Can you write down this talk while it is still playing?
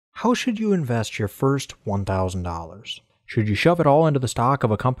How should you invest your first $1,000? Should you shove it all into the stock of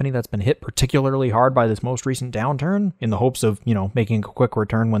a company that's been hit particularly hard by this most recent downturn in the hopes of, making a quick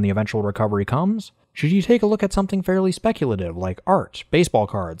return when the eventual recovery comes? Should you take a look at something fairly speculative like art, baseball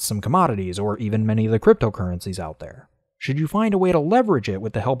cards, some commodities, or even many of the cryptocurrencies out there? Should you find a way to leverage it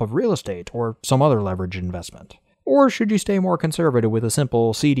with the help of real estate or some other leveraged investment? Or should you stay more conservative with a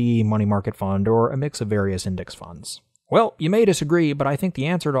simple CD, money market fund, or a mix of various index funds? Well, you may disagree, but I think the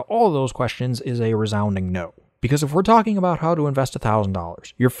answer to all of those questions is a resounding no. Because if we're talking about how to invest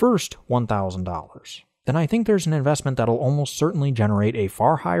 $1,000, your first $1,000, then I think there's an investment that'll almost certainly generate a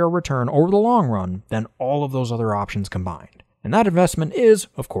far higher return over the long run than all of those other options combined. And that investment is,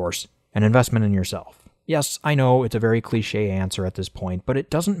 of course, an investment in yourself. Yes, I know it's a very cliche answer at this point, but it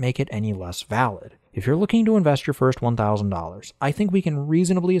doesn't make it any less valid. If you're looking to invest your first $1,000, I think we can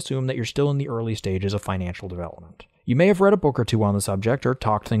reasonably assume that you're still in the early stages of financial development. You may have read a book or two on the subject or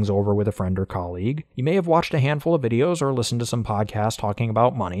talked things over with a friend or colleague. You may have watched a handful of videos or listened to some podcasts talking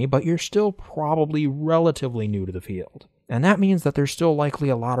about money, but you're still probably relatively new to the field. And that means that there's still likely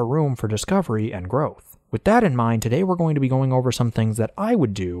a lot of room for discovery and growth. With that in mind, today we're going to be going over some things that I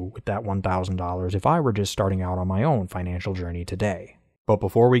would do with that $1,000 if I were just starting out on my own financial journey today. But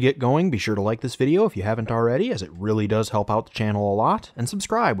before we get going, be sure to like this video if you haven't already, as it really does help out the channel a lot, and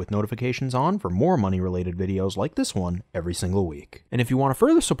subscribe with notifications on for more money-related videos like this one every single week. And if you want to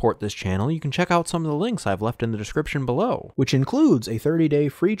further support this channel, you can check out some of the links I've left in the description below, which includes a 30-day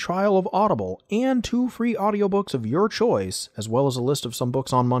free trial of Audible and 2 free audiobooks of your choice, as well as a list of some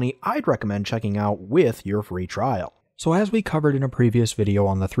books on money I'd recommend checking out with your free trial. So as we covered in a previous video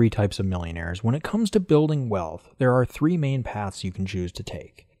on the 3 types of millionaires, when it comes to building wealth, there are 3 main paths you can choose to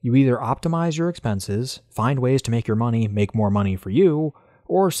take. You either optimize your expenses, find ways to make your money make more money for you,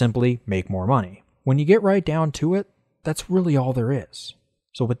 or simply make more money. When you get right down to it, that's really all there is.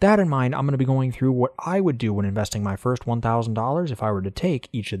 So with that in mind, I'm going to be going through what I would do when investing my first $1,000 if I were to take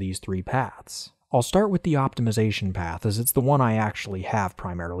each of these 3 paths. I'll start with the optimization path, as it's the one I actually have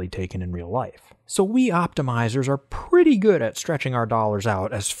primarily taken in real life. So we optimizers are pretty good at stretching our dollars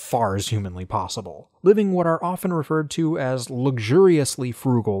out as far as humanly possible, living what are often referred to as luxuriously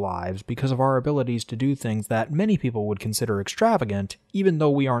frugal lives because of our abilities to do things that many people would consider extravagant, even though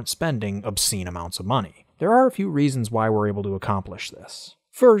we aren't spending obscene amounts of money. There are a few reasons why we're able to accomplish this.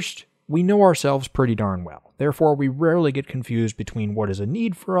 First, we know ourselves pretty darn well. Therefore, we rarely get confused between what is a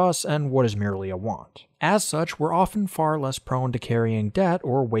need for us and what is merely a want. As such, we're often far less prone to carrying debt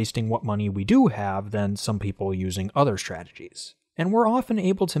or wasting what money we do have than some people using other strategies. And we're often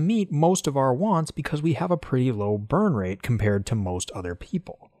able to meet most of our wants because we have a pretty low burn rate compared to most other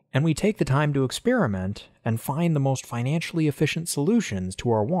people. And we take the time to experiment and find the most financially efficient solutions to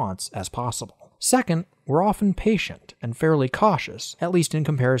our wants as possible. Second, we're often patient and fairly cautious, at least in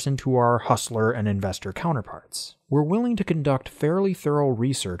comparison to our hustler and investor counterparts. We're willing to conduct fairly thorough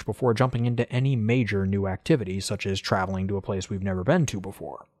research before jumping into any major new activity, such as traveling to a place we've never been to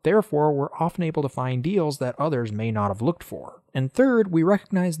before. Therefore, we're often able to find deals that others may not have looked for. And third, we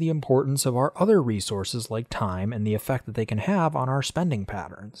recognize the importance of our other resources like time and the effect that they can have on our spending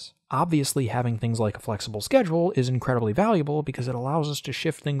patterns. Obviously, having things like a flexible schedule is incredibly valuable because it allows us to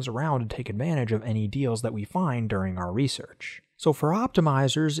shift things around and take advantage of any deals that we find during our research. So for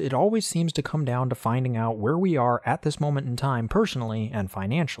optimizers, it always seems to come down to finding out where we are at this moment in time personally and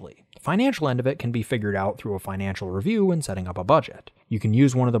financially. The financial end of it can be figured out through a financial review and setting up a budget. You can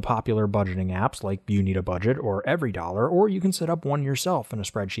use one of the popular budgeting apps like You Need a Budget or EveryDollar, or you can set up one yourself in a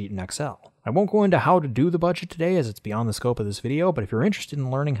spreadsheet in Excel. I won't go into how to do the budget today as it's beyond the scope of this video, but if you're interested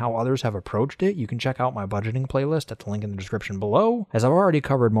in learning how others have approached it, you can check out my budgeting playlist at the link in the description below, as I've already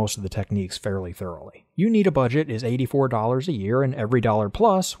covered most of the techniques fairly thoroughly. You Need a Budget is $84 a year, and EveryDollar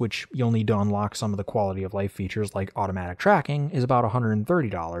Plus, which you'll need to unlock some of the quality of life features like automatic tracking, is about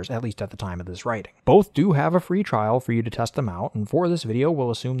 $130, at least at the time of this writing. Both do have a free trial for you to test them out, and for this video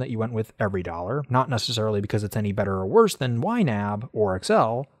we'll assume that you went with EveryDollar, not necessarily because it's any better or worse than YNAB or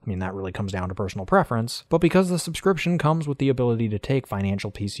Excel, I mean that really comes down to personal preference, but because the subscription comes with the ability to take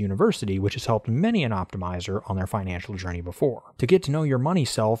Financial Peace University, which has helped many an optimizer on their financial journey before. To get to know your money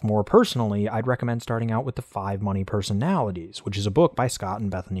self more personally, I'd recommend starting out with the 5 Money Personalities, which is a book by Scott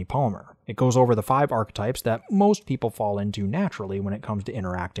and Bethany Palmer. It goes over the 5 archetypes that most people fall into naturally when it comes to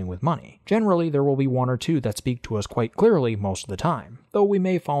interacting with money. Generally, there will be 1 or 2 that speak to us quite clearly most of the time, though we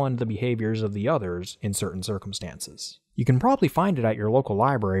may fall into the behaviors of the others in certain circumstances. You can probably find it at your local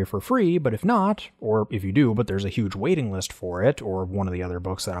library for free, but if not, or if you do but there's a huge waiting list for it, or one of the other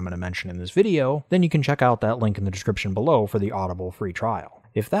books that I'm going to mention in this video, then you can check out that link in the description below for the Audible free trial.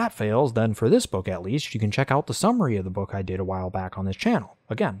 If that fails, then for this book at least, you can check out the summary of the book I did a while back on this channel.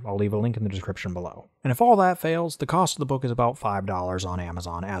 Again, I'll leave a link in the description below. And if all that fails, the cost of the book is about $5 on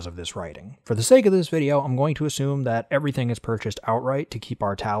Amazon as of this writing. For the sake of this video, I'm going to assume that everything is purchased outright to keep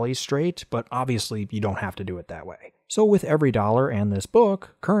our tallies straight, but obviously you don't have to do it that way. So with every dollar and this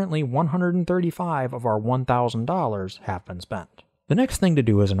book, currently $135 of our $1,000 have been spent. The next thing to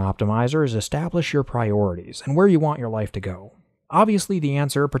do as an optimizer is establish your priorities and where you want your life to go. Obviously, the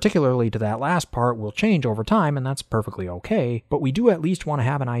answer, particularly to that last part, will change over time, and that's perfectly okay, but we do at least want to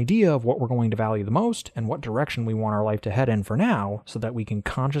have an idea of what we're going to value the most and what direction we want our life to head in for now, so that we can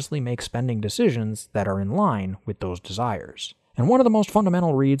consciously make spending decisions that are in line with those desires. And one of the most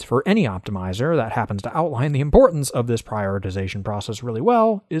fundamental reads for any optimizer that happens to outline the importance of this prioritization process really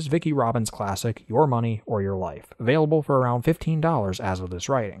well is Vicki Robbins' classic, Your Money or Your Life, available for around $15 as of this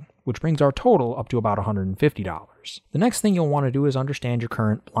writing, which brings our total up to about $150. The next thing you'll want to do is understand your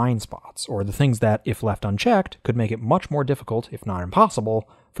current blind spots, or the things that, if left unchecked, could make it much more difficult, if not impossible,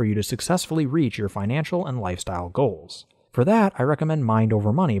 for you to successfully reach your financial and lifestyle goals. For that, I recommend Mind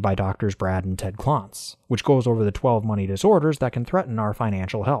Over Money by Drs. Brad and Ted Klontz, which goes over the 12 money disorders that can threaten our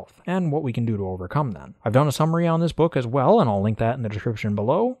financial health, and what we can do to overcome them. I've done a summary on this book as well, and I'll link that in the description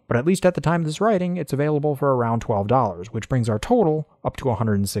below, but at least at the time of this writing, it's available for around $12, which brings our total up to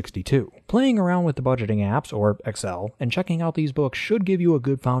 $162. Playing around with the budgeting apps, or Excel, and checking out these books should give you a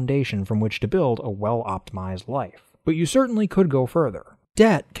good foundation from which to build a well-optimized life. But you certainly could go further.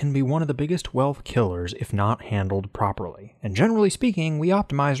 Debt can be one of the biggest wealth killers if not handled properly, and generally speaking, we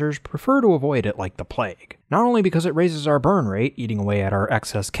optimizers prefer to avoid it like the plague. Not only because it raises our burn rate, eating away at our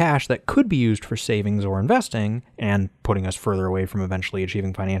excess cash that could be used for savings or investing, and putting us further away from eventually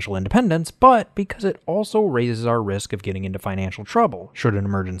achieving financial independence, but because it also raises our risk of getting into financial trouble should an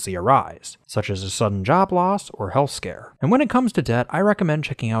emergency arise, such as a sudden job loss or health scare. And when it comes to debt, I recommend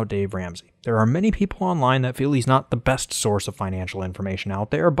checking out Dave Ramsey. There are many people online that feel he's not the best source of financial information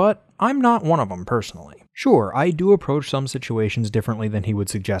out there, but I'm not one of them personally. Sure, I do approach some situations differently than he would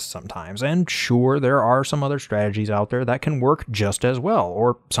suggest sometimes, and sure, there are some other strategies out there that can work just as well,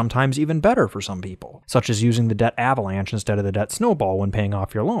 or sometimes even better for some people, such as using the debt avalanche instead of the debt snowball when paying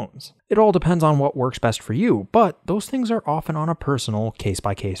off your loans. It all depends on what works best for you, but those things are often on a personal,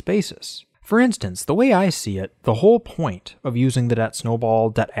 case-by-case basis. For instance, the way I see it, the whole point of using the debt snowball,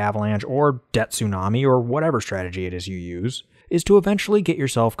 debt avalanche, or debt tsunami, or whatever strategy it is you use, is to eventually get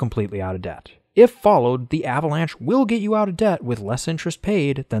yourself completely out of debt. If followed, the avalanche will get you out of debt with less interest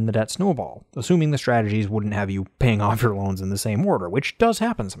paid than the debt snowball, assuming the strategies wouldn't have you paying off your loans in the same order, which does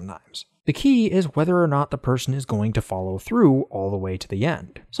happen sometimes. The key is whether or not the person is going to follow through all the way to the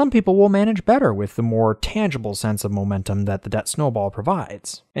end. Some people will manage better with the more tangible sense of momentum that the debt snowball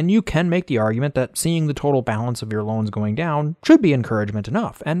provides. And you can make the argument that seeing the total balance of your loans going down should be encouragement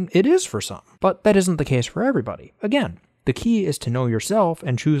enough, and it is for some. But that isn't the case for everybody. Again, the key is to know yourself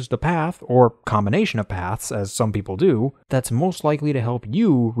and choose the path, or combination of paths, as some people do, that's most likely to help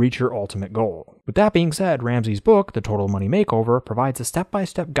you reach your ultimate goal. With that being said, Ramsey's book, The Total Money Makeover, provides a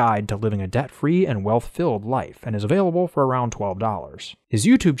step-by-step guide to living a debt-free and wealth-filled life, and is available for around $12. His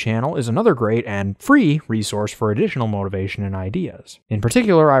YouTube channel is another great and free resource for additional motivation and ideas. In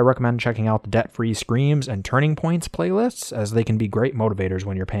particular, I recommend checking out the Debt-Free Screams and Turning Points playlists, as they can be great motivators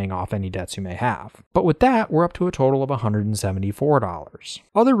when you're paying off any debts you may have. But with that, we're up to a total of $174.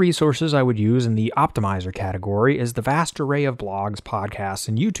 Other resources I would use in the optimizer category is the vast array of blogs, podcasts,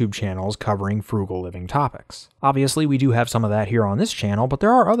 and YouTube channels covering frugal living topics. Obviously, we do have some of that here on this channel, but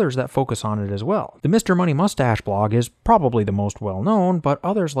there are others that focus on it as well. The Mr. Money Mustache blog is probably the most well-known, but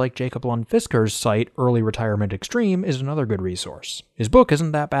others like Jacob Lundfisker's site Early Retirement Extreme is another good resource. His book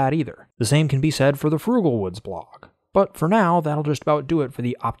isn't that bad either. The same can be said for the Frugal Woods blog. But for now, that'll just about do it for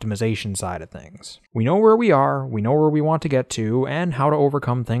the optimization side of things. We know where we are, we know where we want to get to, and how to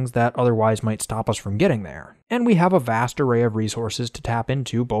overcome things that otherwise might stop us from getting there. And we have a vast array of resources to tap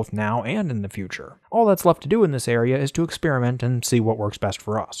into both now and in the future. All that's left to do in this area is to experiment and see what works best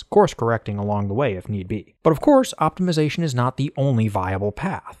for us, course correcting along the way if need be. But of course, optimization is not the only viable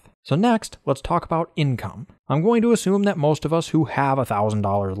path. So next, let's talk about income. I'm going to assume that most of us who have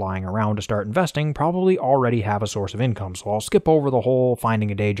 $1,000 lying around to start investing probably already have a source of income, so I'll skip over the whole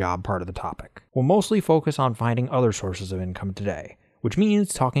finding a day job part of the topic. We'll mostly focus on finding other sources of income today, which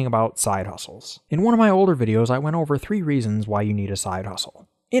means talking about side hustles. In one of my older videos, I went over 3 reasons why you need a side hustle.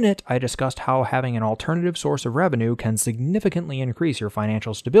 In it, I discussed how having an alternative source of revenue can significantly increase your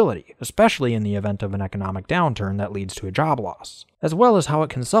financial stability, especially in the event of an economic downturn that leads to a job loss. as well as how it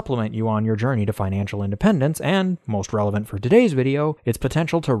can supplement you on your journey to financial independence and, most relevant for today's video, its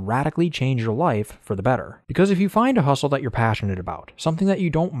potential to radically change your life for the better. Because if you find a hustle that you're passionate about, something that you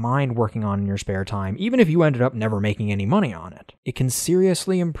don't mind working on in your spare time, even if you ended up never making any money on it, it can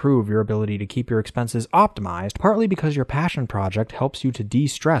seriously improve your ability to keep your expenses optimized, partly because your passion project helps you to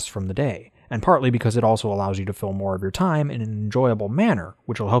de-stress from the day, and partly because it also allows you to fill more of your time in an enjoyable manner,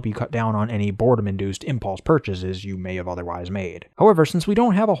 which will help you cut down on any boredom-induced impulse purchases you may have otherwise made. However, since we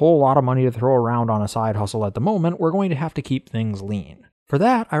don't have a whole lot of money to throw around on a side hustle at the moment, we're going to have to keep things lean. For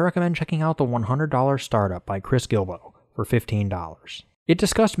that, I recommend checking out the $100 Startup by Chris Guillebeau for $15. It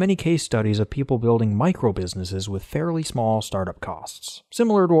discussed many case studies of people building micro-businesses with fairly small startup costs,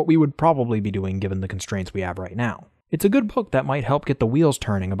 similar to what we would probably be doing given the constraints we have right now. It's a good book that might help get the wheels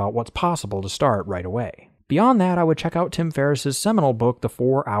turning about what's possible to start right away. Beyond that, I would check out Tim Ferriss's seminal book, The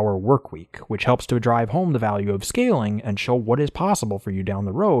 4-Hour Workweek, which helps to drive home the value of scaling and show what is possible for you down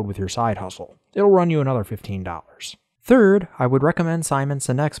the road with your side hustle. It'll run you another $15. Third, I would recommend Simon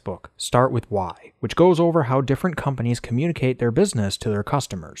Sinek's book, Start with Why, which goes over how different companies communicate their business to their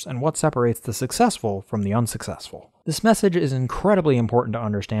customers and what separates the successful from the unsuccessful. This message is incredibly important to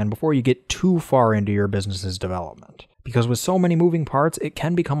understand before you get too far into your business's development, because with so many moving parts, it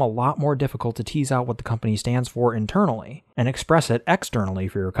can become a lot more difficult to tease out what the company stands for internally and express it externally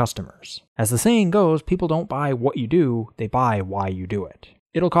for your customers. As the saying goes, people don't buy what you do, they buy why you do it.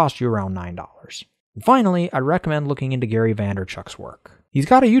 It'll cost you around $9. And finally, I'd recommend looking into Gary Vaynerchuk's work. He's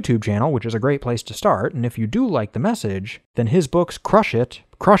got a YouTube channel, which is a great place to start, and if you do like the message, then his books Crush It,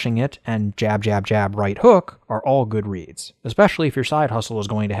 Crushing It, and Jab, Jab, Jab, Right Hook are all good reads, especially if your side hustle is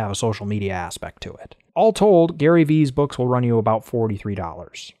going to have a social media aspect to it. All told, Gary V's books will run you about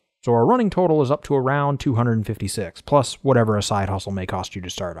 $43. So our running total is up to around $256, plus whatever a side hustle may cost you to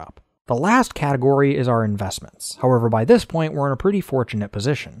start up. The last category is our investments. However, by this point, we're in a pretty fortunate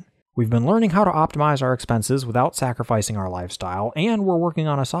position. We've been learning how to optimize our expenses without sacrificing our lifestyle, and we're working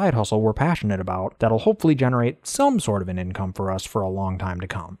on a side hustle we're passionate about that'll hopefully generate some sort of an income for us for a long time to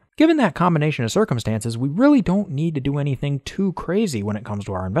come. Given that combination of circumstances, we really don't need to do anything too crazy when it comes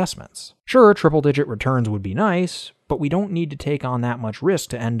to our investments. Sure, triple-digit returns would be nice, but we don't need to take on that much risk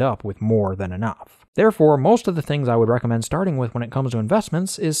to end up with more than enough. Therefore, most of the things I would recommend starting with when it comes to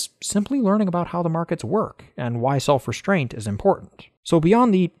investments is simply learning about how the markets work and why self-restraint is important. So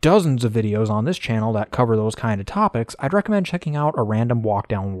beyond the dozens of videos on this channel that cover those kind of topics, I'd recommend checking out A Random Walk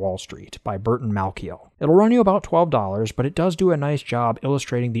Down Wall Street by Burton Malkiel. It'll run you about $12, but it does do a nice job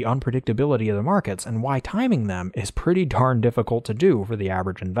illustrating the unpredictability of the markets and why timing them is pretty darn difficult to do for the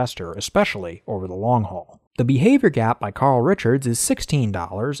average investor, especially over the long haul. The Behavior Gap by Carl Richards is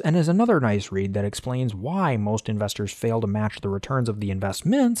 $16 and is another nice read that explains why most investors fail to match the returns of the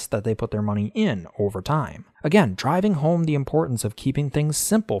investments that they put their money in over time. Again, driving home the importance of keeping things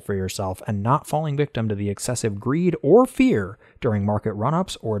simple for yourself and not falling victim to the excessive greed or fear during market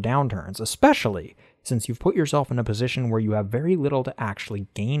run-ups or downturns, especially since you've put yourself in a position where you have very little to actually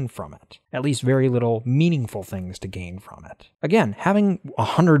gain from it. At least very little meaningful things to gain from it. Again, having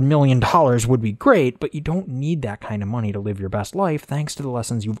 $100 million would be great, but you don't need that kind of money to live your best life thanks to the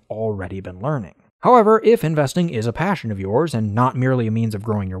lessons you've already been learning. However, if investing is a passion of yours and not merely a means of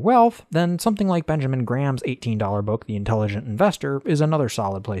growing your wealth, then something like Benjamin Graham's $18 book, The Intelligent Investor, is another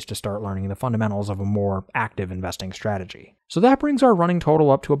solid place to start learning the fundamentals of a more active investing strategy. So that brings our running total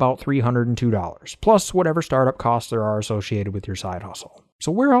up to about $302, plus whatever startup costs there are associated with your side hustle.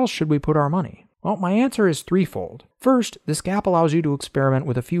 So where else should we put our money? Well, my answer is threefold. First, this gap allows you to experiment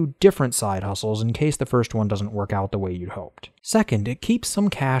with a few different side hustles in case the first one doesn't work out the way you'd hoped. Second, it keeps some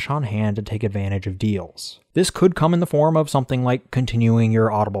cash on hand to take advantage of deals. This could come in the form of something like continuing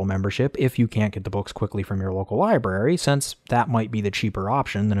your Audible membership if you can't get the books quickly from your local library, since that might be the cheaper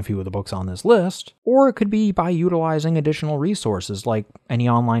option than a few of the books on this list. Or it could be by utilizing additional resources like any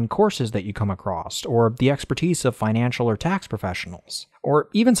online courses that you come across, or the expertise of financial or tax professionals, or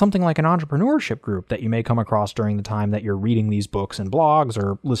even something like an entrepreneurship group that you may come across during the time that you're reading these books and blogs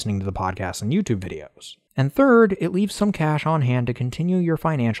or listening to the podcasts and YouTube videos. And third, it leaves some cash on hand to continue your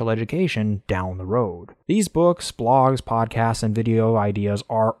financial education down the road. These books, blogs, podcasts, and video ideas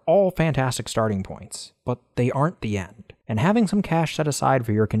are all fantastic starting points, but they aren't the end. And having some cash set aside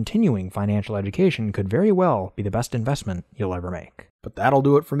for your continuing financial education could very well be the best investment you'll ever make. But that'll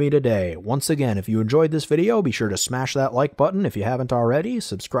do it for me today. Once again, if you enjoyed this video, be sure to smash that like button if you haven't already,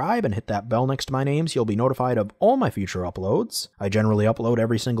 subscribe, and hit that bell next to my name so you'll be notified of all my future uploads. I generally upload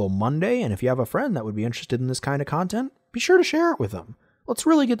every single Monday, and if you have a friend that would be interested in this kind of content, be sure to share it with them. Let's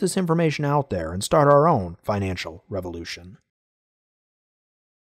really get this information out there and start our own financial revolution.